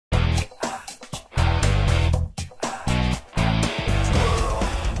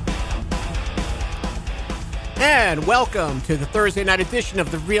And welcome to the Thursday night edition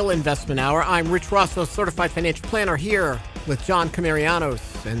of the Real Investment Hour. I'm Rich Rosso, certified financial planner, here with John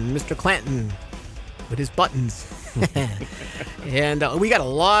Coumarianos and Mr. Clanton with his buttons. And we got a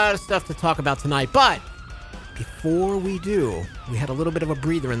lot of stuff to talk about tonight. But before we do, we had a little bit of a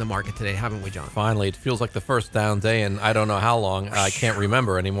breather in the market today, haven't we, John? Finally, it feels like the first down day, and I don't know how long. I can't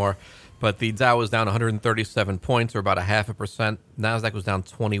remember anymore. But the Dow was down 137 points, or about 0.5%. NASDAQ was down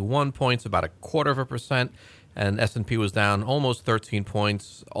 21 points, about 0.25%. And S&P was down almost 13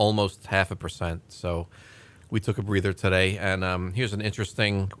 points, almost 0.5%. So we took a breather today. And here's an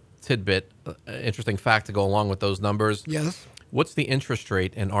interesting tidbit, interesting fact to go along with those numbers. Yes. What's the interest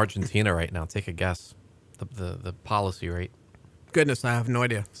rate in Argentina right now? Take a guess. The policy rate. Goodness, I have no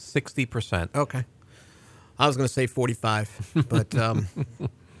idea. 60%. Okay. I was going to say 45, but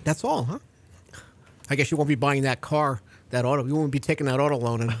that's all, huh? I guess you won't be buying that car, that auto. You won't be taking that auto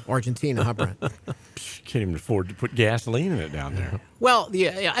loan in Argentina, huh, Brent? Can't even afford to put gasoline in it down there. Well,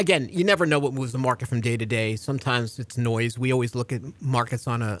 again, you never know what moves the market from day to day. Sometimes it's noise. We always look at markets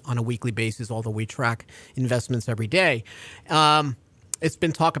on a weekly basis, although we track investments every day. It's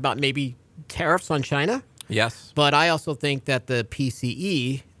been talk about maybe tariffs on China. Yes. But I also think that the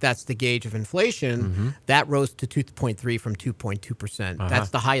PCE, that's the gauge of inflation, that rose to 2.3 from 2.2%. That's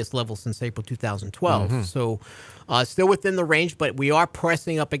the highest level since April 2012. So still within the range, but we are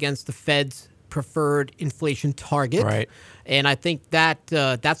pressing up against the Fed's preferred inflation target. Right. And I think that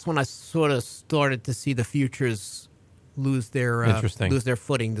that's when I sort of started to see the futures lose their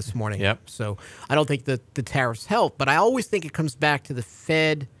footing this morning. Yep. So I don't think that the tariffs help, but I always think it comes back to the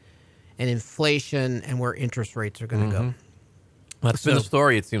Fed and inflation and where interest rates are going to go. That's been the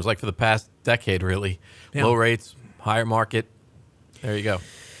story, it seems like, for the past decade, really. Yeah. Low rates, higher market. There you go.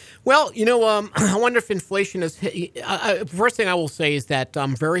 Well, I wonder if inflation is first thing I will say is that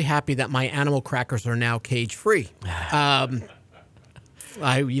I'm very happy that my animal crackers are now cage-free. Like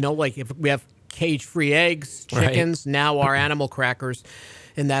if we have cage-free eggs, chickens, now our animal crackers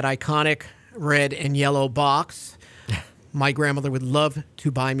in that iconic red and yellow box. My grandmother would love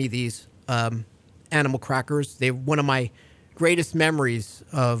to buy me these animal crackers. They're one of my greatest memories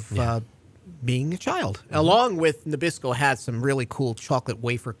of being a child. Along with Nabisco had some really cool chocolate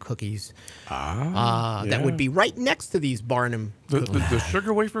wafer cookies that would be right next to these Barnum cookies. The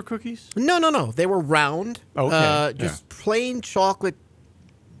sugar wafer cookies? No. They were round. Okay. Just plain chocolate,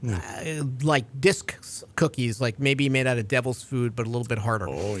 like disc cookies, like maybe made out of devil's food, but a little bit harder.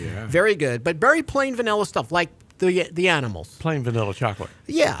 Oh, yeah. Very good, but very plain vanilla stuff, like the animals. Plain vanilla chocolate.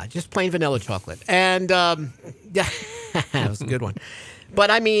 Yeah, just plain vanilla chocolate. And that was a good one. But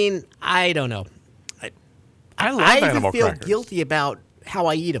I mean, I don't know. I love I animal even feel crackers. guilty about how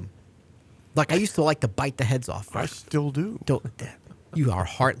I eat them. Like I used to like to bite the heads off. I still do. You are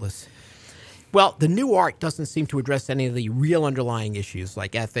heartless. Well, the new art doesn't seem to address any of the real underlying issues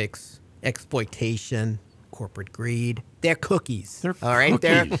like ethics, exploitation, corporate greed. They're cookies. They're all right.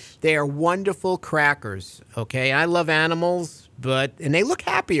 cookies. They're wonderful crackers. Okay, I love animals, and they look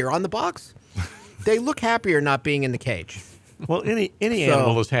happier on the box. They look happier not being in the cage. Well, any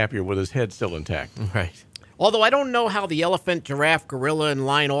animal is happier with his head still intact. Right. Although I don't know how the elephant, giraffe, gorilla, and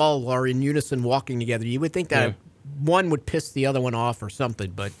lion all are in unison walking together. You would think that one would piss the other one off or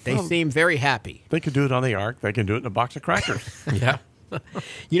something, but they seem very happy. They could do it on the ark. They can do it in a box of crackers. Yeah.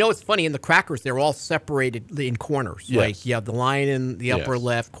 It's funny. In the crackers, they're all separated in corners. Yes. Like you have the lion in the upper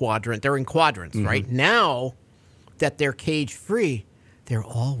left quadrant. They're in quadrants, right? Now that they're cage-free, they're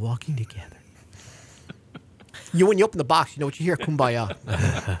all walking together. When you open the box, you know what you hear? Kumbaya.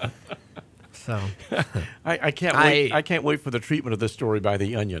 So I can't wait. I can't wait for the treatment of this story by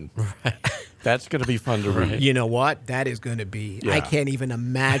The Onion. Right. That's going to be fun to read. You know what? That is going to be. Yeah. I can't even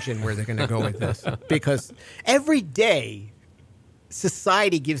imagine where they're going to go with this because every day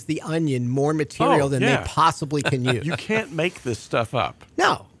society gives The Onion more material than they possibly can use. You can't make this stuff up.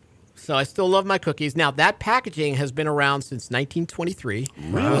 No. So I still love my cookies. Now, that packaging has been around since 1923.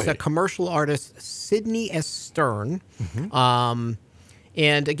 Really? It was a commercial artist, Sidney S. Stern.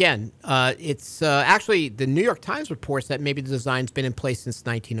 And again, it's actually the New York Times reports that maybe the design's been in place since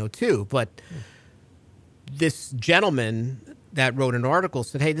 1902. But this gentleman that wrote an article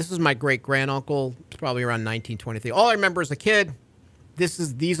said, hey, this is my great-granduncle. It's probably around 1923. All I remember as a kid,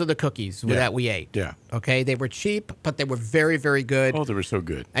 these are the cookies that we ate. Yeah. Okay? They were cheap, but they were very, very good. Oh, they were so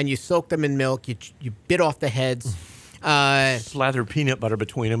good. And you soaked them in milk. You bit off the heads. Slather peanut butter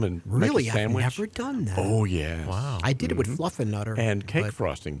between them and Really, make a sandwich. I've never done that. Oh, yes. Wow. I did it with Fluffernutter. And cake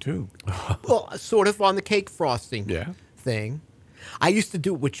frosting, too. Well, sort of on the cake frosting Yeah. thing. I used to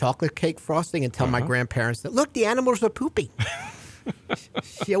do it with chocolate cake frosting and tell my grandparents that, look, the animals are pooping.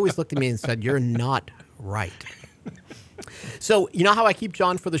 She always looked at me and said, you're not right. So, you know how I keep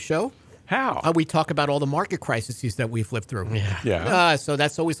John for the show? How? We talk about all the market crises that we've lived through. Yeah. So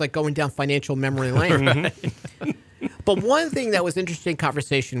that's always like going down financial memory lane. But one thing that was interesting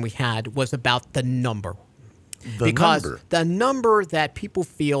conversation we had was about the number. The number that people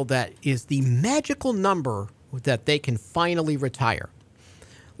feel that is the magical number that they can finally retire.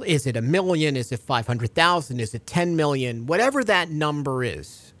 Is it $1 million? Is it 500,000? Is it 10 million? Whatever that number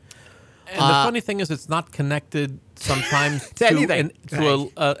is. And the funny thing is, it's not connected sometimes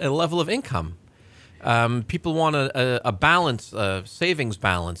to a level of income. People want a balance, a savings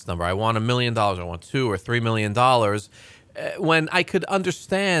balance number. I want $1 million. I want $2 or $3 million. When I could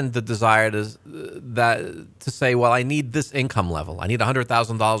understand the desire to say, well, I need this income level. I need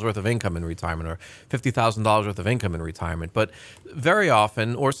 $100,000 worth of income in retirement or $50,000 worth of income in retirement. But very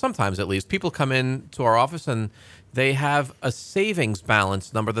often, or sometimes at least, people come in to our office and they have a savings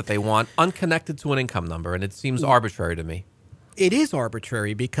balance number that they want unconnected to an income number, and it seems arbitrary to me. It is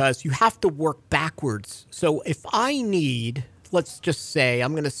arbitrary because you have to work backwards. So if I need, let's just say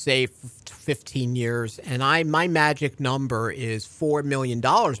I'm going to save 15 years and my magic number is $4 million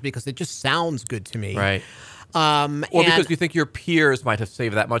because it just sounds good to me. Right. Or because you think your peers might have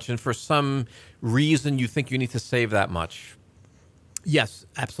saved that much and for some reason you think you need to save that much. Yes,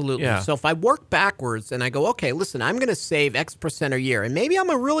 absolutely. Yeah. So if I work backwards and I go, okay, listen, I'm going to save X percent a year and maybe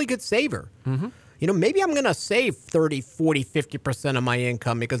I'm a really good saver. Mm-hmm. You know, maybe I'm going to save 30, 40, 50% of my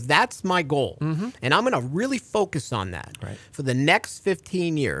income because that's my goal. Mm-hmm. And I'm going to really focus on that for the next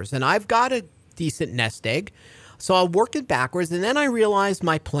 15 years. And I've got a decent nest egg. So I'll work it backwards. And then I realize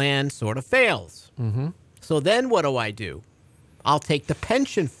my plan sort of fails. Mm-hmm. So then what do? I'll take the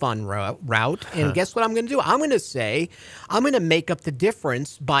pension fund route. And guess what I'm going to do? I'm going to say I'm going to make up the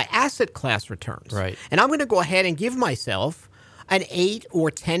difference by asset class returns. Right. And I'm going to go ahead and give myself an 8 or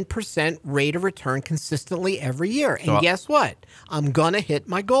 10% rate of return consistently every year. And guess what? I'm going to hit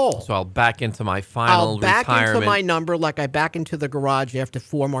my goal. So I'll back into my final retirement. I'll back into my number like I back into the garage after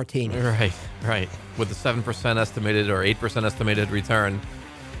 4 martinis. Right. With the 7% estimated or 8% estimated return.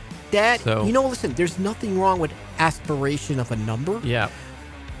 Listen, there's nothing wrong with aspiration of a number. Yeah.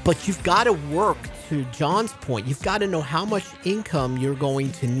 But you've got to work, to John's point, you've got to know how much income you're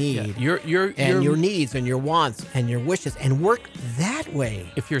going to need. Yeah. Your needs and your wants and your wishes, and work that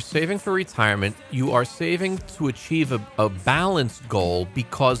way. If you're saving for retirement, you are saving to achieve a balance goal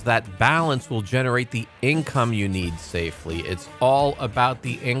because that balance will generate the income you need safely. It's all about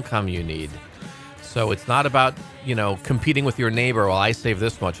the income you need. So it's not about, competing with your neighbor. Well, I save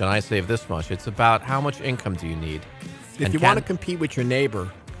this much and I save this much. It's about how much income do you need. If you want to compete with your neighbor,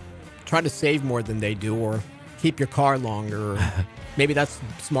 try to save more than they do or keep your car longer. Maybe that's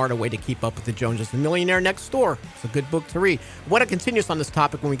a smarter way to keep up with the Joneses. The Millionaire Next Door. It's a good book to read. I want to continue on this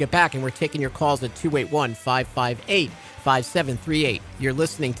topic when we get back, and we're taking your calls at 281-558-5738. You're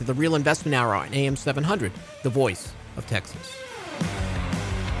listening to The Real Investment Hour on AM 700, the voice of Texas.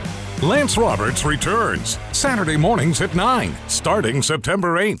 Lance Roberts returns Saturday mornings at 9, starting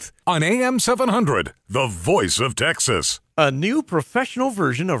September 8th on AM 700, the voice of Texas. A new professional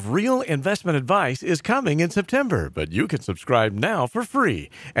version of Real Investment Advice is coming in September, but you can subscribe now for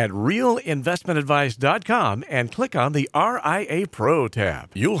free at realinvestmentadvice.com and click on the RIA Pro tab.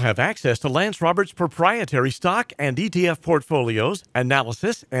 You'll have access to Lance Roberts' proprietary stock and ETF portfolios,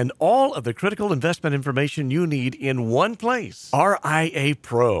 analysis, and all of the critical investment information you need in one place. RIA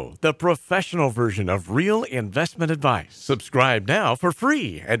Pro, the professional version of Real Investment Advice. Subscribe now for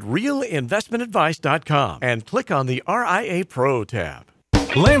free at realinvestmentadvice.com and click on the RIA Pro tab.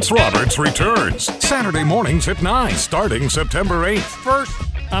 Lance Roberts returns Saturday mornings at 9, starting September 8th. First,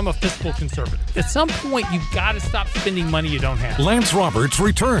 I'm a fiscal conservative. At some point, you've got to stop spending money you don't have. Lance Roberts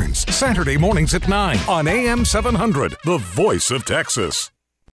returns Saturday mornings at 9 on AM 700, the voice of Texas.